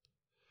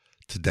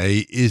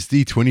Today is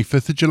the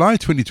 25th of July,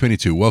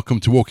 2022. Welcome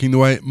to Walking the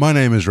Way. My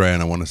name is Ray,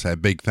 and I want to say a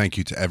big thank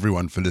you to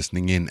everyone for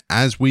listening in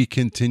as we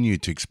continue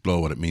to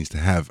explore what it means to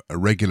have a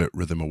regular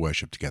rhythm of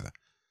worship together.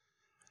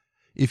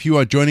 If you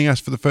are joining us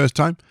for the first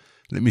time,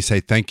 let me say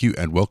thank you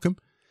and welcome.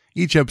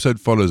 Each episode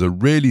follows a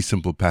really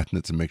simple pattern.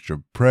 It's a mixture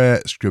of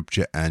prayer,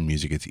 scripture, and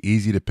music. It's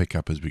easy to pick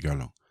up as we go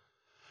along.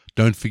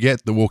 Don't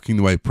forget the Walking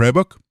the Way prayer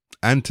book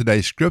and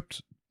today's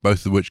script,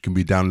 both of which can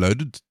be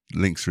downloaded.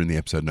 Links are in the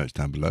episode notes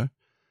down below.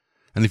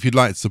 And if you'd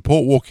like to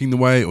support Walking the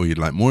Way or you'd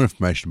like more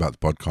information about the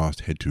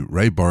podcast, head to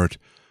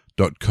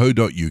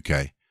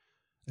rayborrett.co.uk.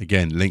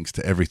 Again, links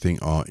to everything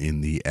are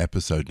in the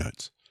episode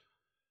notes.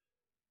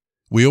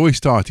 We always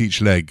start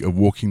each leg of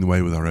Walking the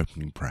Way with our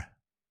opening prayer.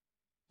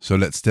 So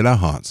let's still our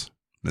hearts.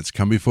 Let's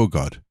come before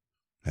God.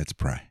 Let's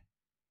pray.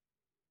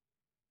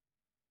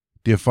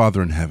 Dear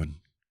Father in heaven,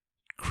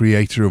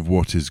 creator of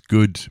what is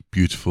good,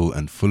 beautiful,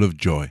 and full of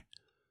joy,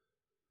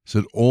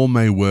 so that all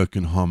may work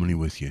in harmony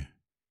with you.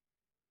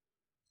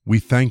 We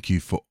thank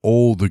you for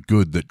all the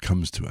good that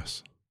comes to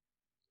us.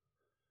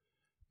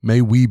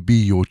 May we be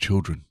your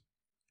children,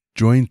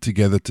 joined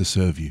together to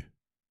serve you.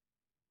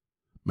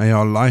 May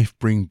our life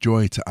bring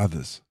joy to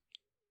others,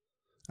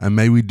 and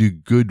may we do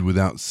good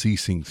without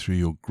ceasing through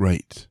your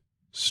great,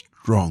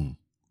 strong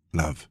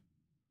love.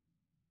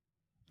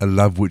 A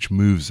love which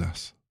moves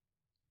us,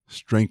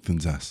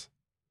 strengthens us,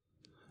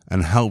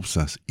 and helps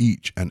us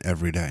each and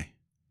every day,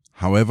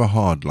 however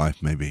hard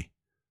life may be.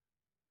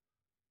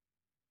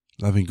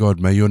 Loving God,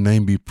 may your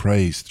name be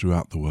praised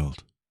throughout the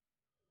world.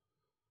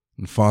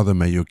 And Father,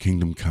 may your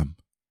kingdom come,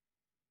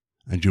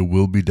 and your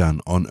will be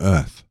done on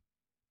earth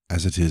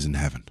as it is in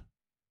heaven.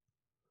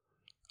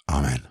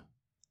 Amen.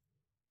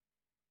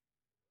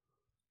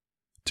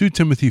 2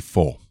 Timothy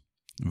 4,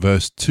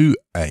 verse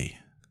 2a.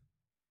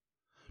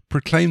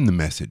 Proclaim the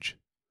message.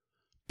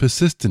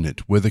 Persist in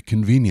it, whether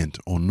convenient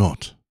or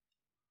not.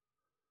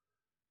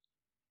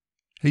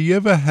 Have you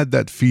ever had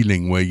that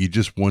feeling where you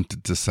just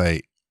wanted to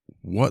say,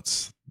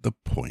 what's the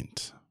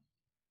point?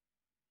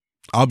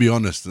 I'll be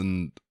honest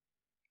and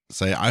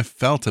say I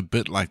felt a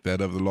bit like that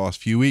over the last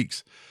few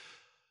weeks.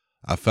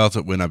 I felt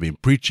it when I've been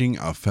preaching,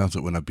 I've felt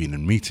it when I've been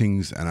in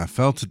meetings, and I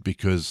felt it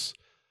because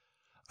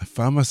I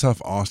found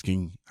myself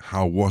asking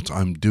how what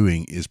I'm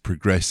doing is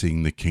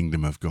progressing the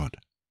kingdom of God.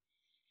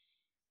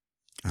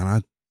 And I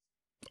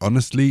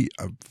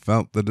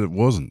felt that it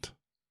wasn't.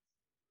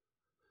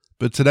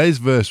 But today's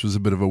verse was a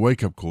bit of a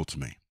wake-up call to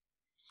me.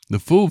 The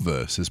full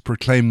verse is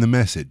proclaim the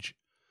message.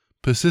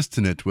 Persist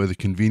in it, whether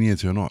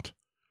convenient or not.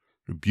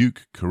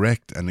 Rebuke,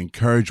 correct, and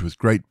encourage with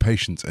great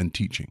patience and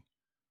teaching.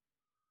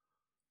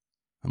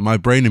 And my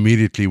brain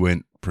immediately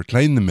went,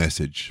 proclaim the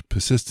message,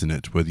 persist in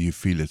it, whether you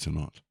feel it or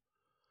not.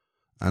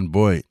 And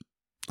boy,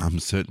 I'm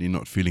certainly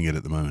not feeling it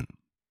at the moment.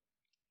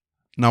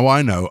 Now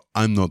I know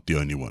I'm not the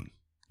only one.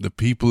 The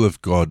people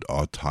of God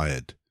are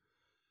tired.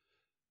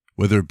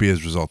 Whether it be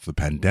as a result of the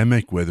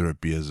pandemic, whether it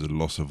be as a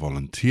loss of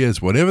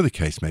volunteers, whatever the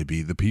case may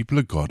be, the people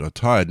of God are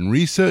tired. And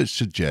research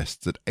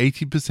suggests that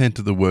 80%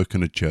 of the work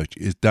in a church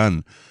is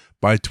done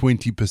by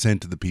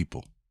 20% of the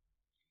people.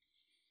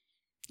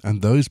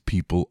 And those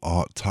people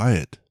are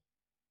tired.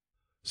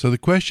 So the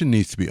question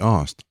needs to be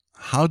asked,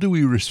 how do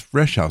we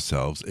refresh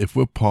ourselves if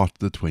we're part of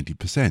the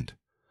 20%?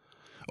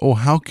 Or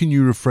how can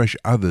you refresh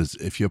others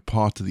if you're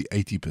part of the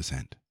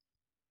 80%?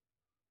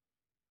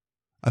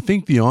 I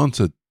think the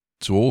answer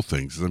to all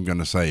things, as I'm going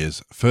to say,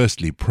 is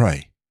firstly,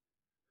 pray.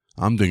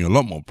 I'm doing a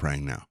lot more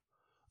praying now,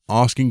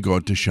 asking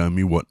God to show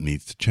me what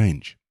needs to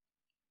change.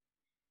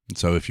 And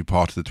so if you're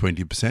part of the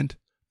 20%,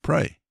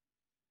 pray.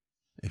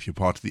 If you're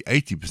part of the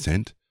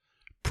 80%,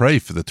 pray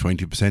for the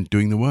 20%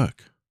 doing the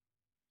work.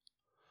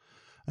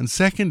 And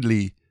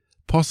secondly,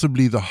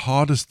 possibly the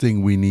hardest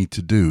thing we need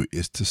to do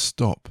is to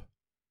stop,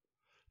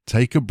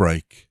 take a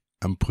break,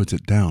 and put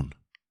it down.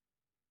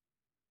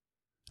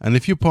 And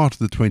if you're part of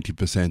the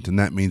 20% and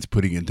that means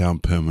putting it down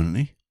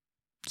permanently,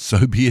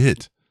 so be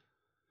it.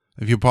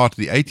 If you're part of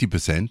the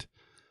 80%,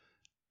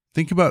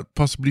 think about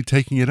possibly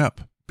taking it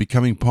up,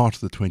 becoming part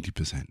of the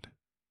 20%.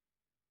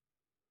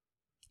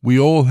 We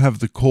all have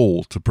the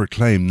call to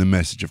proclaim the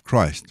message of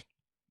Christ.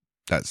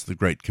 That's the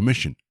Great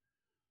Commission.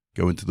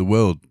 Go into the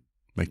world,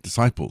 make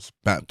disciples,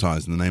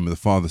 baptize in the name of the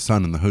Father,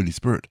 Son, and the Holy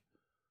Spirit.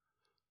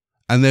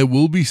 And there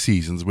will be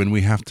seasons when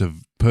we have to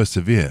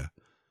persevere,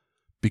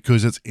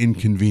 because it's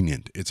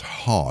inconvenient, it's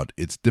hard,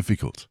 it's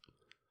difficult.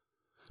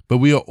 But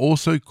we are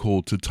also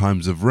called to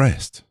times of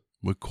rest.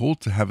 We're called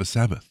to have a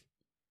Sabbath.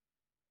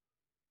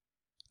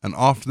 And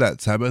after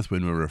that Sabbath,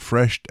 when we're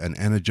refreshed and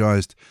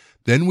energized,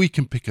 then we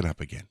can pick it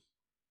up again.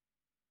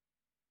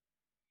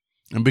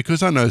 And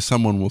because I know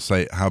someone will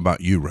say, how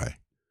about you, Ray?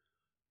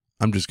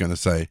 I'm just going to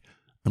say,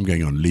 I'm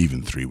going on leave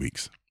in 3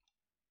 weeks.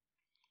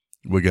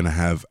 We're going to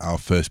have our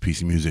first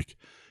piece of music,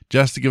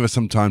 just to give us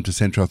some time to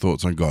center our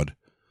thoughts on God.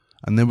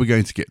 And then we're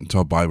going to get into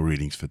our Bible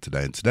readings for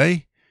today. And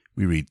today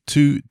we read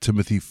 2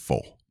 Timothy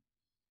 4.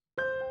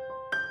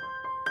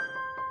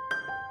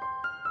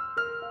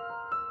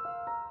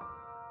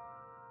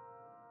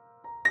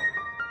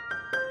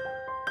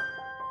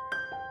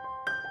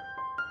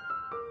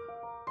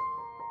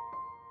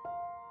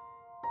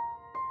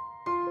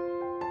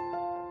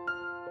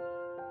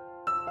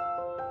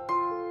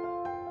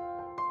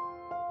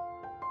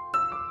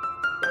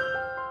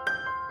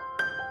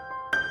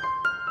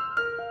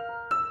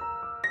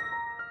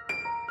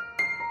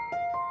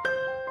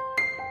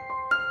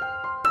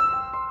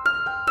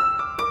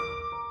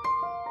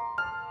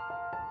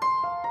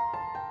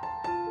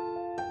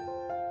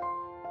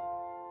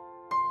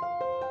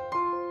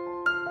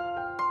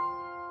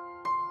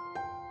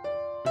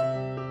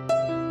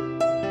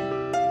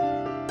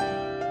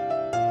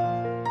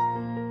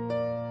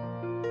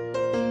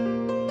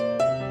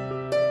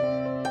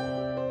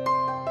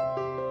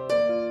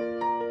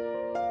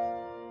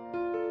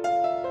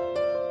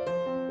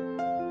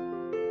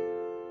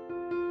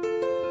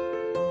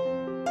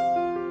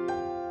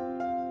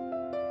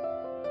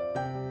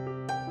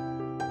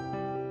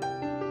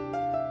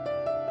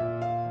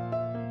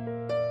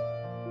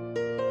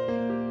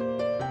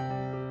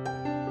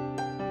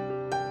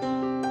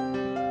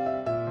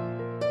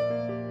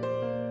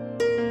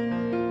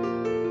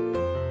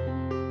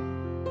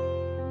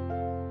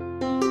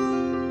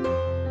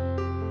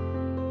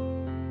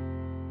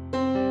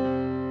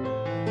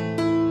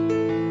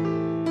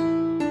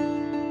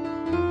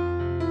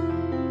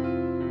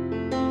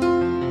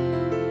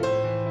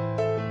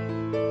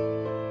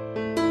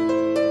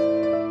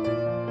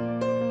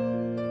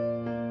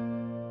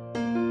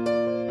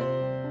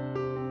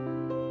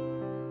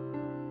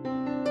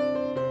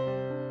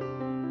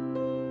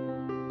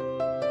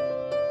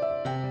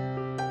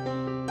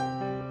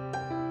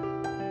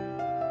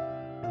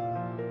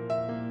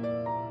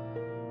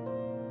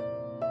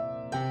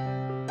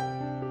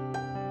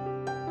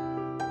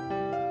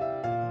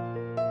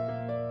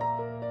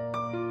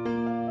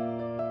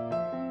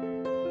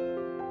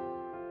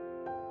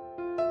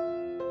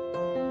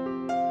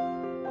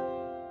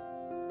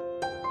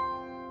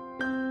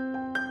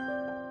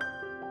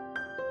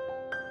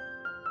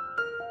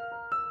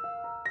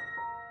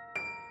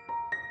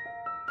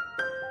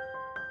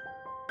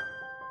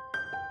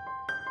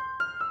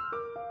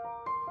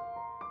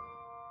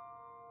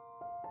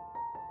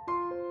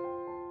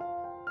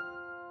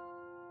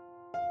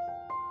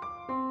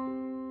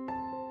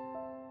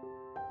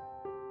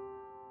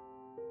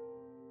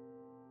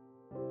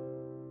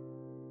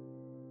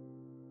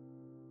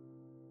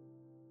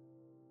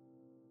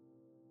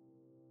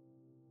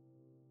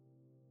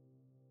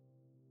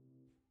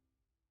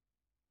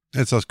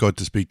 Let's ask God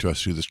to speak to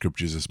us through the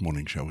scriptures this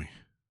morning, shall we?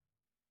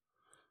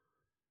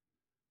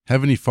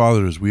 Heavenly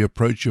Father, as we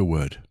approach your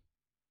word,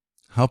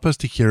 help us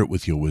to hear it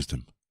with your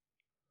wisdom,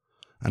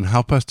 and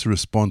help us to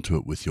respond to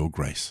it with your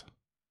grace.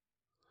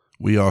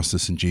 We ask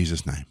this in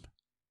Jesus' name.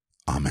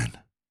 Amen.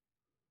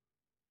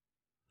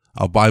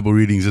 Our Bible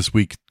readings this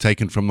week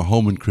taken from the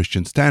Holman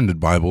Christian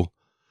Standard Bible,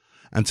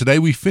 and today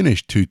we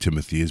finish 2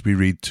 Timothy as we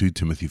read 2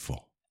 Timothy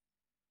 4.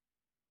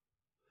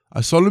 I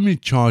solemnly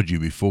charge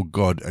you before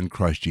God and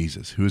Christ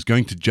Jesus, who is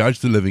going to judge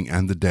the living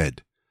and the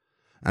dead,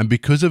 and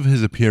because of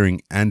his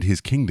appearing and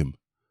his kingdom,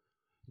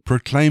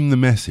 proclaim the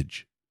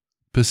message,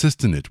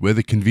 persist in it,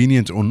 whether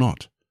convenient or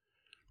not,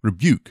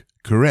 rebuke,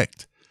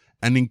 correct,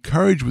 and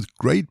encourage with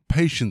great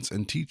patience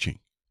and teaching.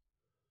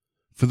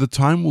 For the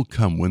time will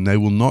come when they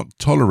will not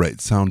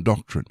tolerate sound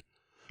doctrine,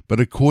 but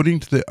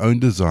according to their own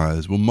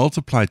desires will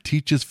multiply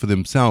teachers for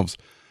themselves,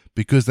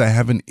 because they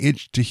have an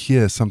itch to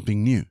hear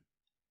something new.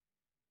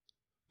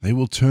 They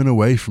will turn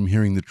away from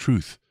hearing the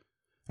truth,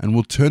 and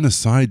will turn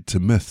aside to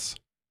myths.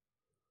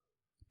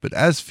 But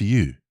as for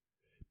you,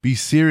 be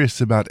serious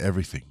about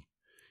everything,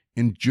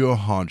 endure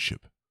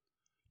hardship,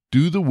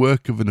 do the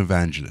work of an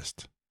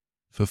evangelist,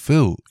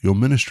 fulfill your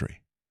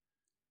ministry.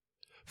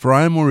 For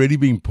I am already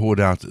being poured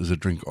out as a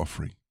drink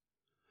offering,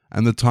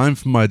 and the time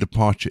for my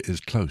departure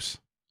is close.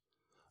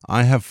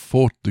 I have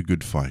fought the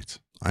good fight,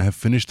 I have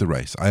finished the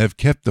race, I have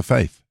kept the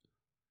faith.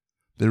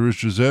 There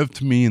is reserved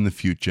to me in the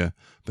future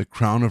the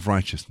crown of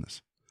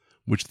righteousness,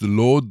 which the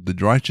Lord, the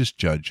righteous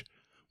judge,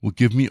 will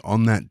give me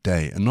on that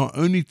day, and not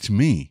only to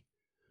me,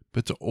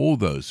 but to all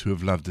those who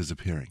have loved his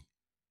appearing.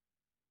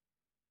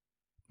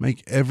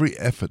 Make every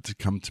effort to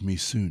come to me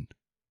soon.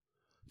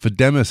 For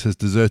Demas has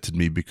deserted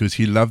me because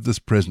he loved this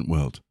present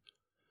world,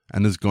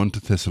 and has gone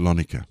to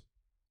Thessalonica.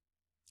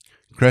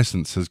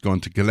 Crescens has gone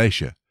to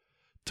Galatia,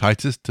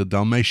 Titus to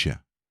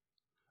Dalmatia.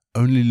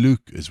 Only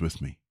Luke is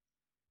with me.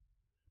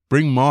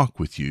 Bring Mark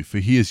with you, for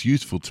he is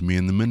useful to me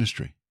in the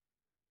ministry.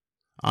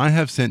 I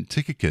have sent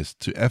Tychicus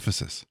to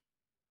Ephesus.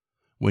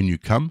 When you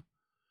come,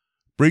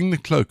 bring the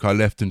cloak I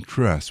left in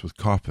Troas with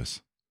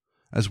Carpus,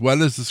 as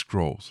well as the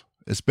scrolls,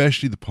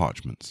 especially the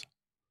parchments.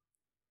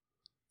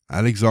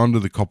 Alexander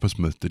the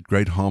coppersmith did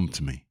great harm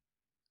to me.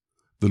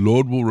 The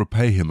Lord will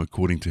repay him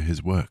according to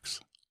his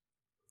works.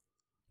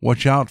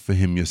 Watch out for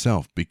him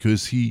yourself,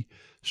 because he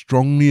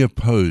strongly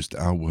opposed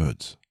our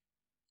words.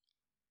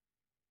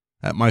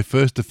 At my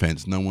first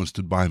offense no one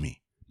stood by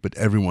me, but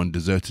everyone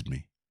deserted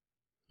me.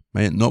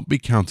 May it not be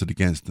counted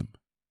against them.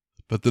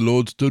 But the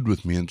Lord stood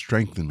with me and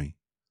strengthened me,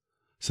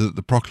 so that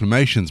the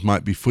proclamations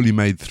might be fully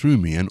made through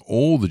me, and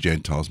all the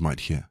Gentiles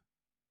might hear.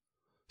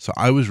 So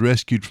I was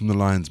rescued from the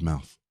lion's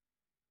mouth.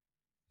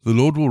 The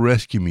Lord will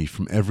rescue me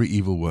from every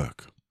evil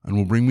work, and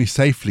will bring me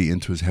safely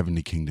into his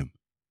heavenly kingdom.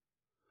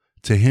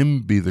 To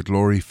him be the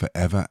glory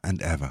forever and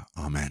ever.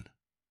 Amen.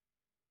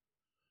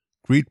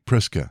 Greet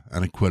Prisca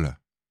and Aquila,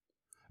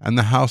 and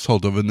the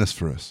household of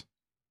Onesiphorus.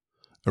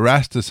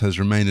 Erastus has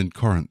remained in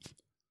Corinth.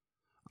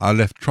 I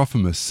left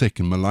Trophimus sick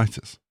in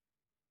Miletus.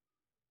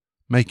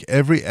 Make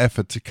every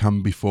effort to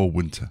come before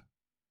winter.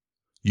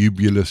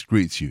 Eubulus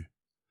greets you,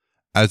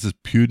 as is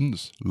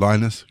Pudens,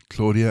 Linus,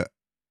 Claudia,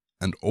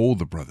 and all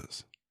the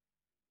brothers.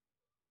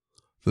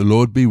 The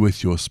Lord be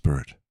with your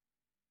spirit.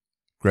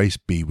 Grace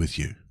be with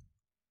you.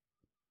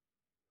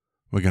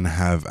 We're going to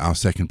have our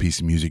second piece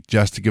of music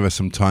just to give us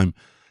some time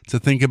to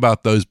think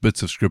about those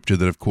bits of scripture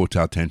that have caught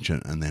our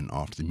attention, and then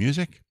after the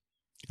music,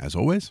 as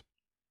always,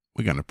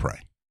 we're going to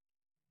pray.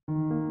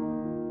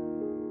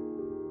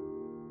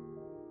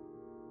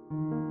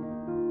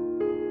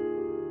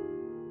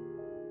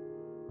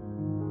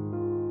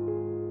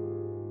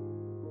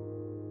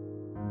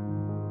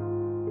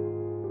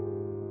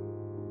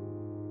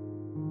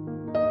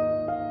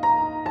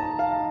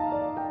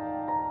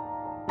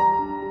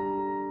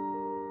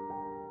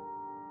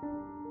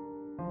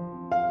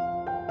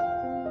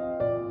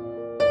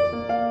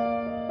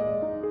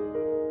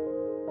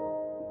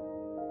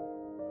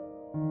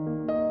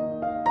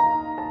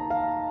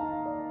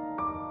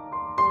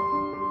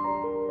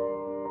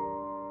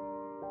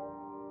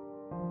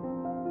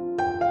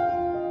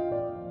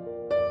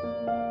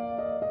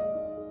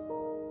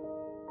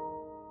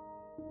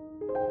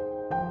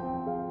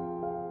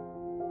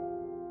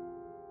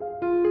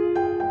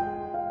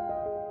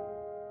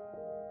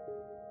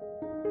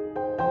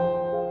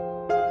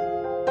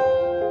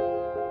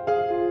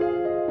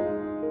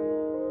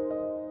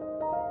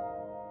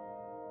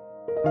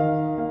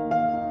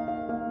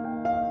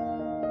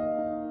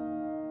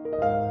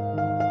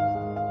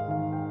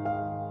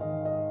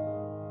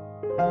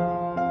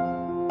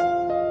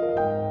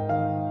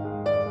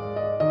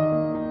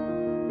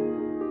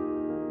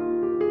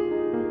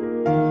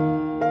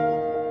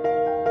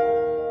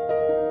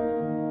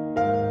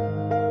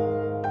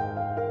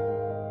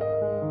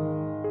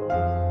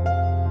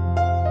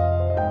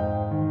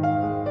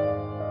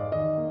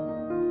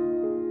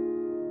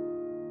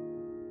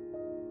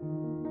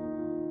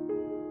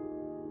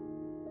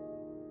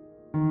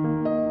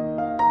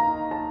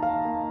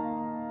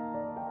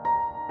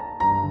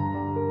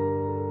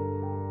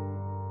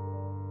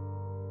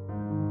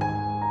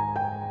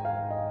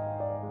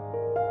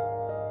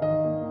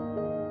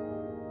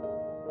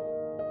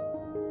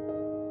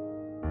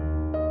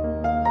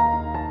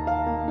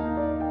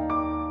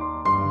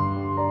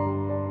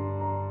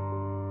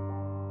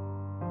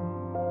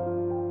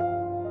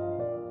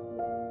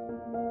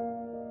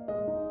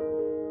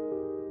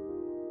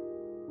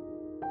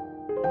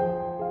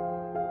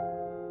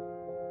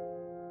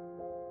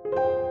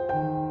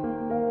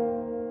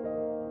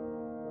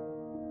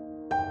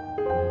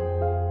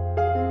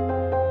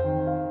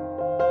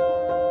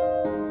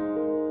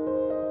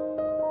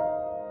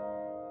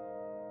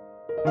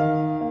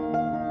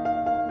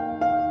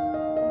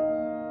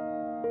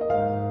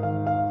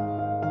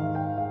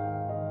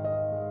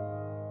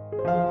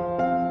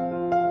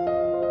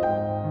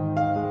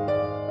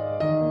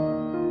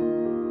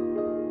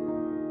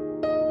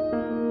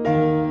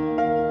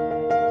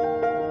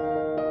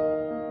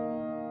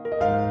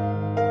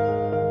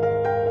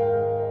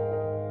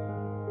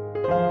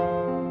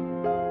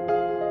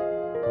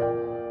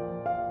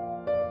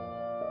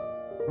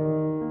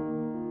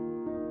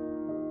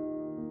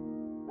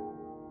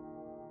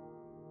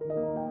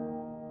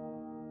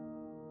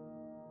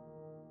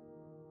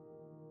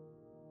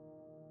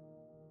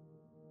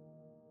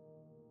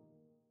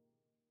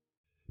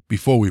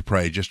 Before we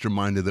pray, just a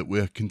reminder that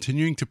we're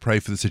continuing to pray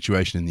for the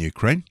situation in the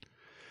Ukraine.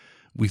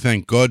 We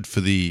thank God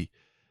for the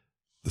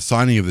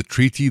signing of the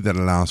treaty that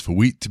allows for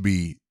wheat to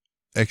be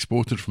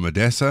exported from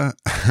Odessa,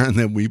 and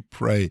then we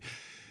pray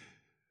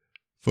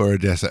for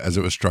Odessa as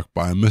it was struck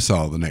by a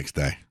missile the next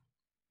day.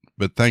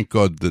 But thank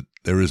God that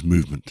there is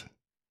movement.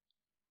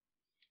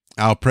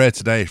 Our prayer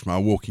today from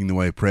our Walking the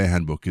Way prayer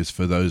handbook is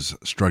for those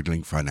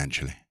struggling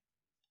financially.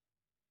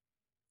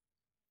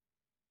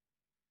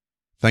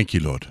 Thank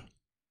you, Lord,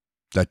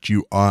 that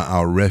you are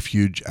our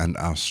refuge and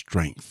our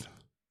strength.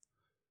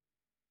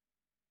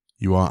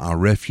 You are our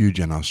refuge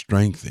and our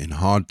strength in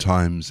hard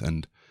times,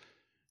 and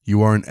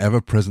you are an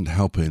ever-present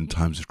helper in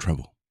times of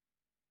trouble.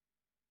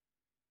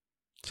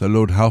 So,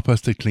 Lord, help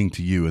us to cling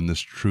to you and this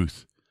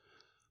truth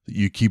that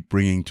you keep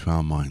bringing to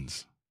our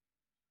minds.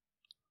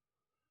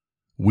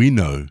 We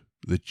know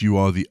that you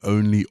are the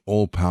only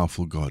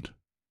all-powerful God,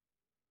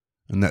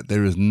 and that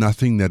there is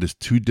nothing that is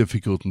too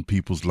difficult in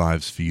people's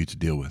lives for you to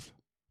deal with.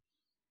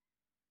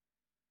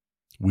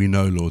 We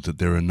know, Lord, that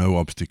there are no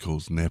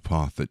obstacles in their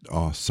path that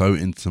are so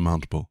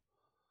insurmountable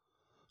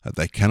that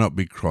they cannot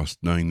be crossed,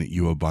 knowing that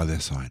you are by their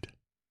side.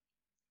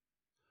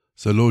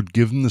 So, Lord,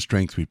 give them the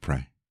strength, we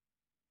pray,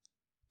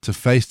 to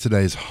face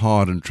today's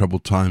hard and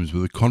troubled times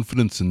with a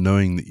confidence in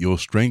knowing that your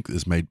strength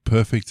is made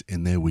perfect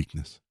in their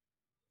weakness.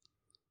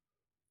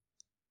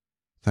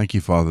 Thank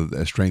you, Father, that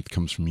their strength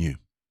comes from you,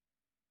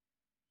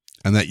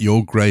 and that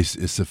your grace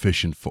is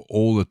sufficient for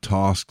all the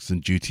tasks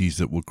and duties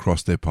that will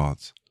cross their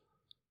paths,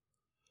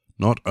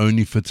 not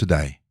only for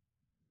today,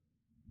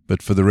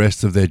 but for the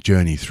rest of their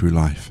journey through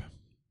life.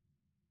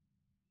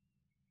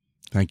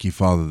 Thank you,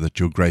 Father, that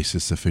your grace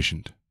is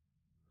sufficient.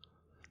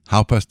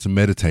 Help us to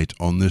meditate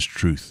on this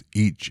truth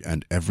each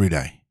and every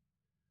day.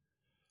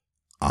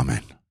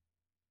 Amen.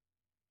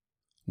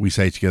 We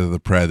say together the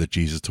prayer that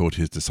Jesus taught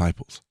his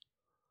disciples.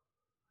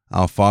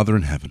 Our Father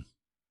in heaven,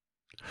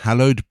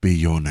 hallowed be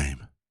your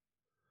name.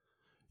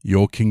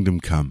 Your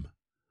kingdom come,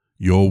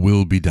 your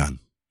will be done,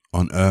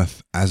 on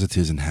earth as it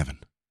is in heaven.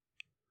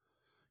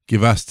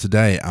 Give us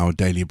today our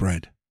daily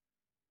bread.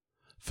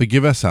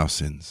 Forgive us our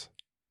sins,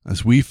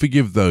 as we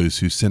forgive those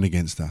who sin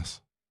against us.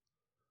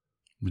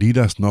 Lead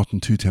us not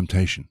into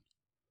temptation,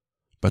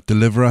 but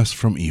deliver us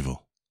from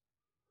evil.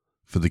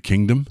 For the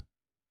kingdom,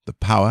 the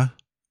power,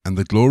 and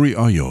the glory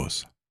are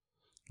yours,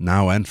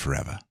 now and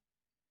forever.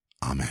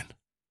 Amen.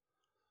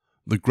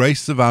 The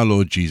grace of our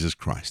Lord Jesus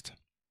Christ,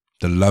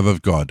 the love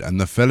of God,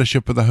 and the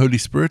fellowship of the Holy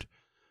Spirit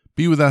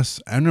be with us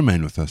and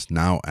remain with us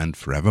now and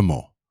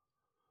forevermore.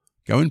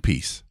 Go in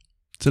peace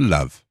to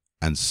love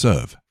and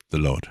serve the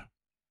Lord.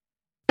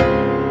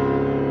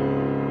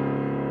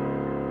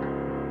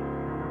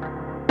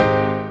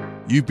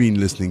 You've been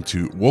listening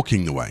to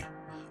Walking the Way.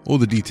 All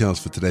the details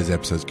for today's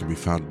episodes can be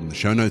found in the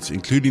show notes,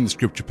 including the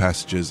scripture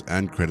passages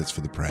and credits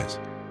for the prayers.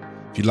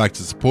 If you'd like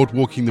to support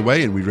Walking the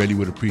Way, and we really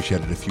would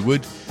appreciate it if you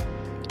would,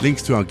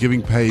 links to our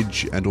giving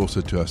page and also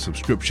to our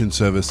subscription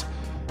service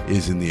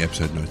is in the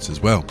episode notes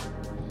as well.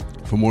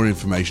 For more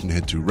information,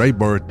 head to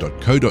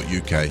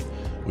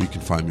rayborrett.co.uk, or you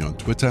can find me on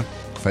Twitter,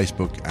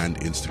 Facebook, and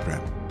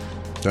Instagram.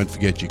 Don't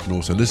forget you can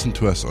also listen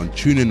to us on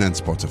TuneIn and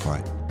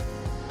Spotify.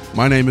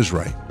 My name is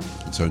Ray,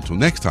 and so until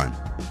next time,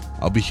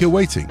 I'll be here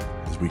waiting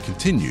as we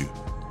continue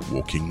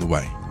walking the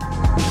way.